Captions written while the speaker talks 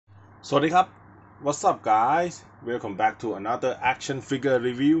สวัสดีครับ What's up guys Welcome back to another action figure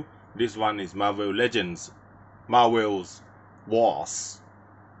review. This one is Marvel Legends Marvel's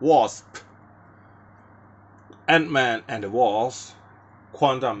Wasp Ant-Man and the Wasp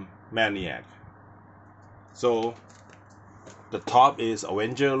Quantumania. So the top is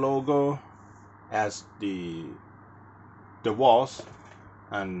Avenger logo as the Wasp,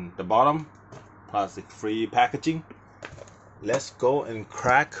 and the bottom plastic free packaging. Let's go and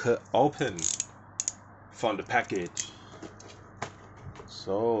crack her open from the package.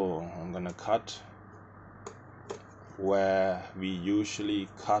 So I'm gonna cut where we usually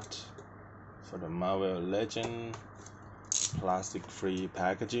cut for the Marvel Legend plastic free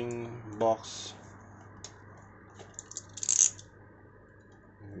packaging box.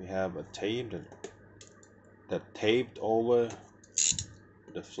 We have a tape that taped over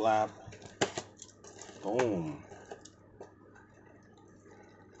the flap. Boom.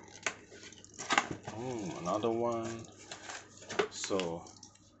 Another one. So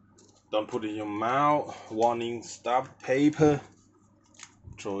don't put it in your mouth. Warning, stop paper.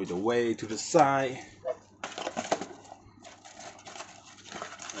 Throw it away to the side.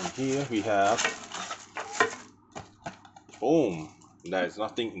 And here we have, boom, there is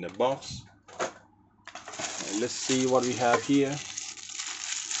nothing in the box. And let's see what we have here.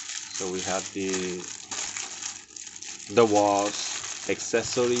 So we have the Wasp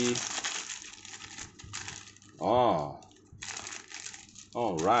accessory. Oh,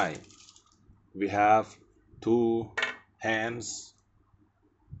 all right. We have two hands,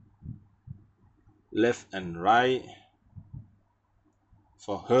 left and right,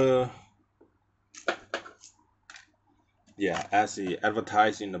 for her. Yeah, as he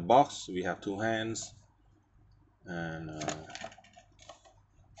advertised in the box, we have two hands and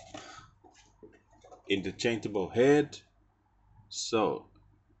interchangeable head. So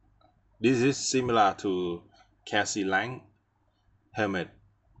this is similar to Cassie Lang helmet,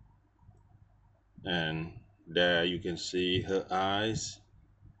 and there you can see her eyes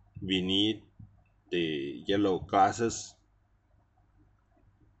beneath the yellow glasses.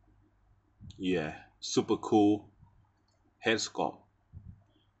 Yeah, super cool head sculpt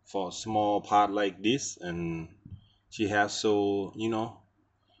for a small part like this, and she has so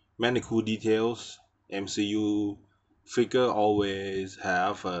many cool details. MCU figure always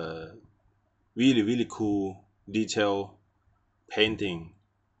have a really cool detail painting.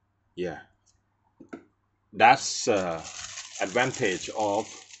 Yeah, that's advantage of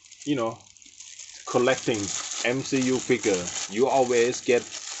collecting MCU figure. You always get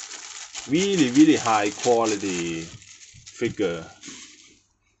really high quality figure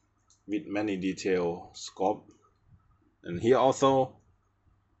with many detail sculpt. And here also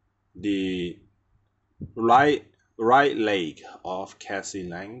the right leg of Cassie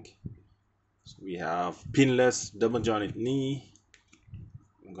Lang. So we have pinless double jointed knee.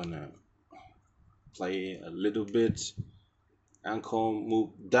 I'm gonna play a little bit. Ankle move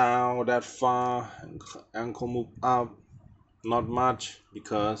down that far, ankle move up not much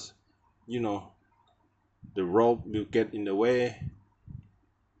because the rope will get in the way.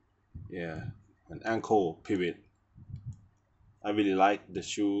 Yeah, an ankle pivot. I really like the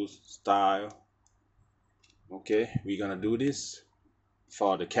shoes style. Okay, we're gonna do this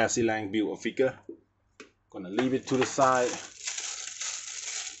for the Cassie Lang build a figure. Gonna leave it to the side.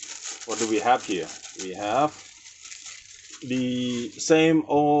 What do we have here? We have the same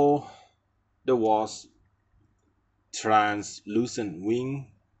old the Wasp translucent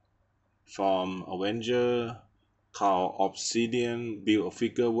wing from Avenger called Obsidian build a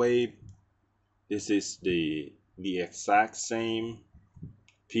figure wave. This is the exact same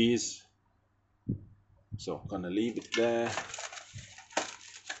piece. So gonna leave it there.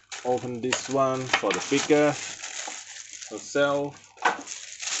 Open this one for the figure herself.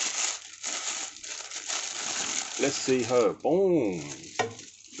 Let's see her. Boom.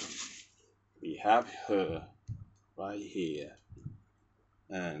 We have her right here,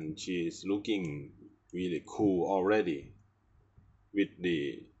 and she is looking really cool already with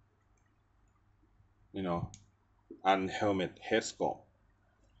the unhelmet head sculpt.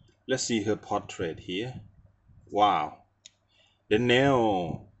 Let's see her portrait here. Wow, the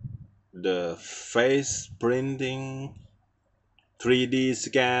nail, the face printing, 3D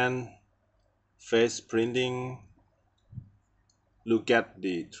scan, face printing. Look at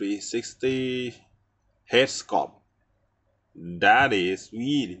the 360 head sculpt. That is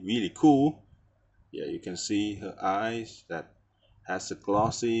really cool. Yeah, you can see her eyes that has a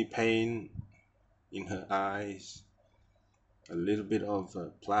glossy paint in her eyes. A little bit of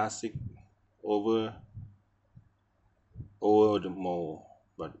plastic over the mold,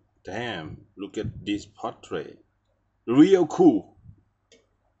 but Damn, look at this portrait. Real cool.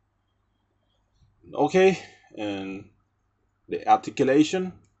 Okay, and the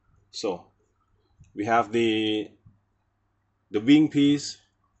articulation. So we have the wing piece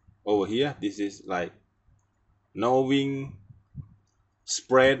over here. This is like no wing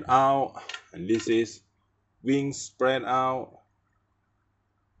spread out, and this is wing spread out.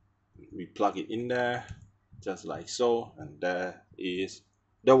 We plug it in there just like so, and there is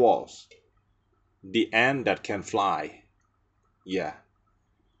the Wasp, the ant that can fly. Yeah,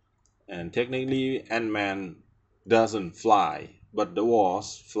 and technically Ant-Man doesn't fly, but the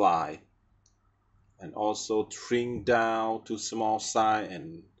Wasp fly, and also shrink down to small size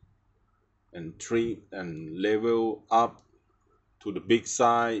and treat and level up to the big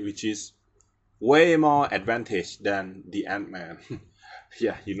size, which is way more advantage than the Ant-Man.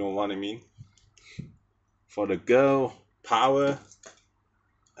 Yeah, you know what I mean. For the girl, power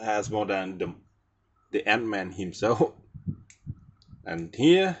has more than the Ant-Man himself. And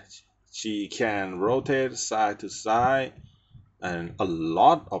here she can rotate side to side, and a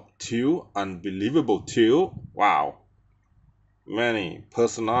lot of tilt, unbelievable tilt. Wow, many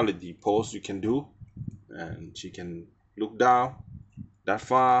personality pose you can do. And she can look down that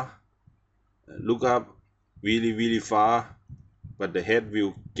far, look up really far, but the head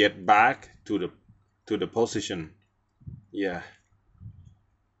will get back to the position. Yeah,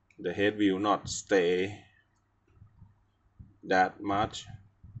 the head will not stay that much.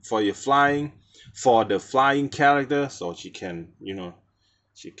 For your flying, for the flying character, so she can, you know,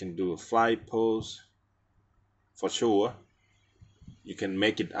 she can do a flight pose for sure. You can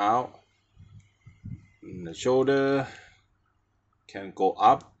make it out. And the shoulder can go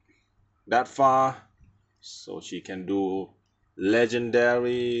up that far, so she can do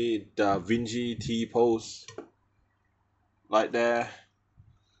legendary Da Vinci T pose like there.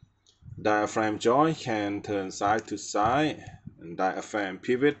 Diaphragm joint can turn side to side, and diaphragm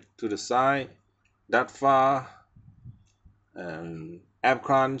pivot to the side that far. And ab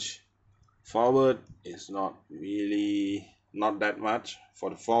crunch forward is not that much for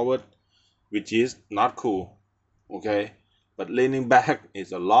the forward, which is not cool. Okay, but leaning back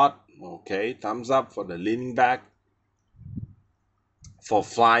is a lot. Okay, thumbs up for the leaning back. For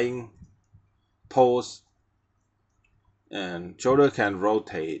flying pose, and shoulder can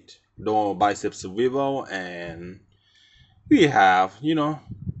rotate, no bicep swivel, and we have, you know,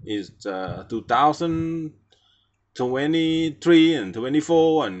 is 2023 and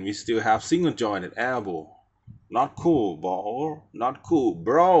 24, and we still have single jointed elbow. Not cool, bro. Not cool,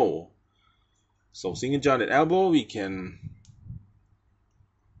 bro. So single jointed elbow, we can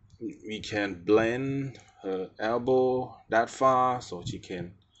blend her elbow that far, so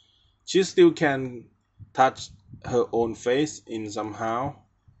she still can touch her own face in somehow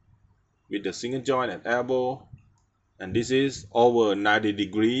with the single jointed elbow. And this is over 90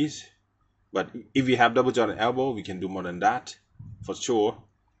 degrees, but if we have double jointed elbow, we can do more than that for sure.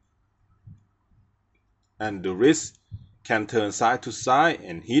 And the wrist can turn side to side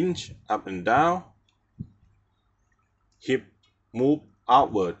and hinge up and down. Hip move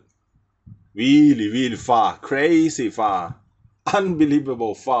outward really far, crazy far,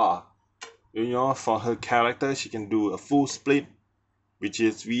 unbelievable far. You know, for her character, she can do a full split, which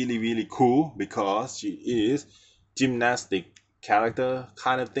is really cool because she is gymnastic character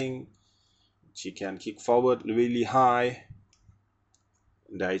kind of thing. She can kick forward really high.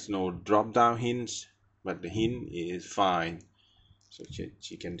 There is no drop down hinge, but the hinge is fine. So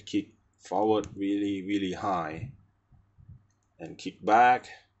she can kick forward really high and kick back.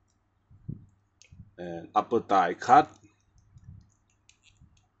 And upper thigh cut,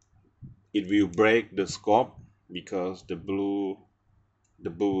 it will break the scope because the blue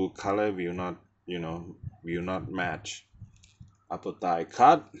color will not, you know, will not match. Upper thigh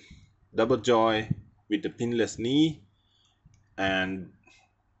cut, double joint with the pinless knee, and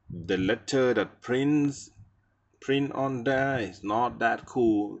the letter that print on there is not that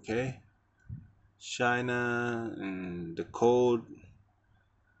cool. Okay, China and the code,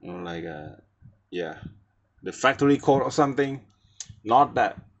 you know, like yeah, the factory code or something, not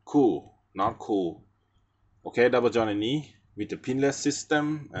that cool, not cool. Okay, double joint knee with the pinless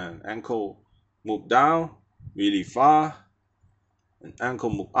system, and ankle move down really far, and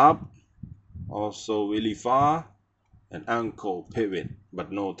ankle move up also really far, and ankle pivot,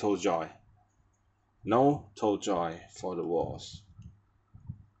 but no toe joint. No toe joint for the Wasp.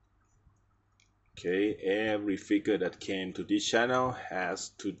 Okay, every figure that came to this channel has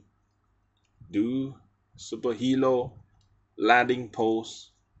to do superhero landing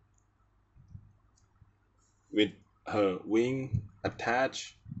pose with her wing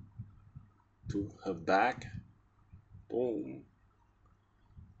attached to her back. Boom.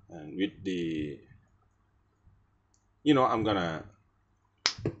 And with the, I'm gonna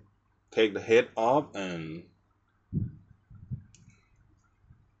take the head off and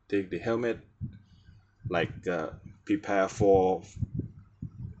take the helmet, like prepare for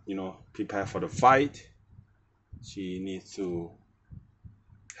the fight. She needs to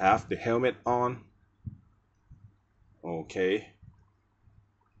have the helmet on. Okay,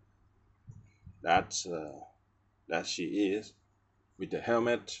 that's that she is with the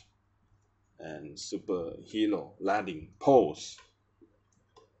helmet and superhero landing pose.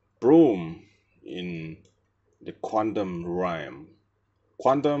 Boom. In the quantum rhyme.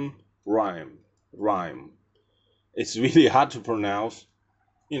 It's really hard to pronounce,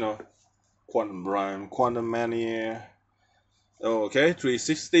 you know quantum rhyme, Quantumania. Okay,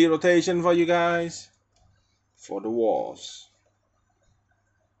 360 rotation for you guys for the walls.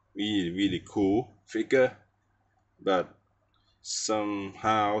 Really cool figure, but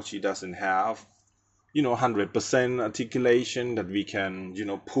somehow she doesn't have 100% articulation that we can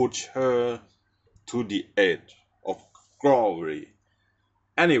push her to the edge of glory.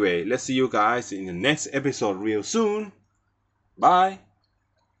 Anyway, let's see you guys in the next episode real soon. Bye.